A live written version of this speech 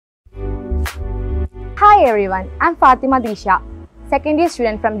Hi everyone, I'm Fatima Disha, second year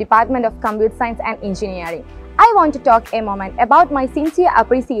student from Department of Computer Science and Engineering. I want to talk a moment about my sincere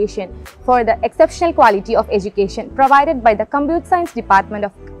appreciation for the exceptional quality of education provided by the Computer Science Department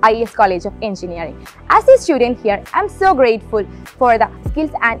of IESCE College of Engineering. As a student here, I'm so grateful for the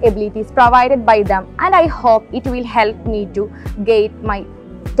skills and abilities provided by them, and I hope it will help me to guide my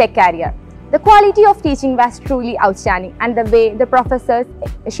tech career. The quality of teaching was truly outstanding, and the way the professors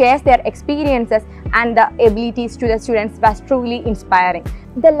share their experiences and the abilities to the students was truly inspiring.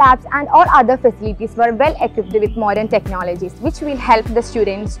 The labs and all other facilities were well equipped with modern technologies, which will help the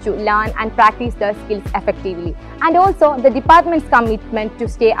students to learn and practice their skills effectively. And also, the department's commitment to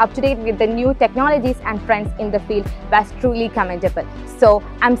stay up to date with the new technologies and trends in the field was truly commendable. So,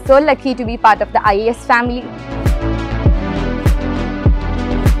 I'm so lucky to be part of the IES family.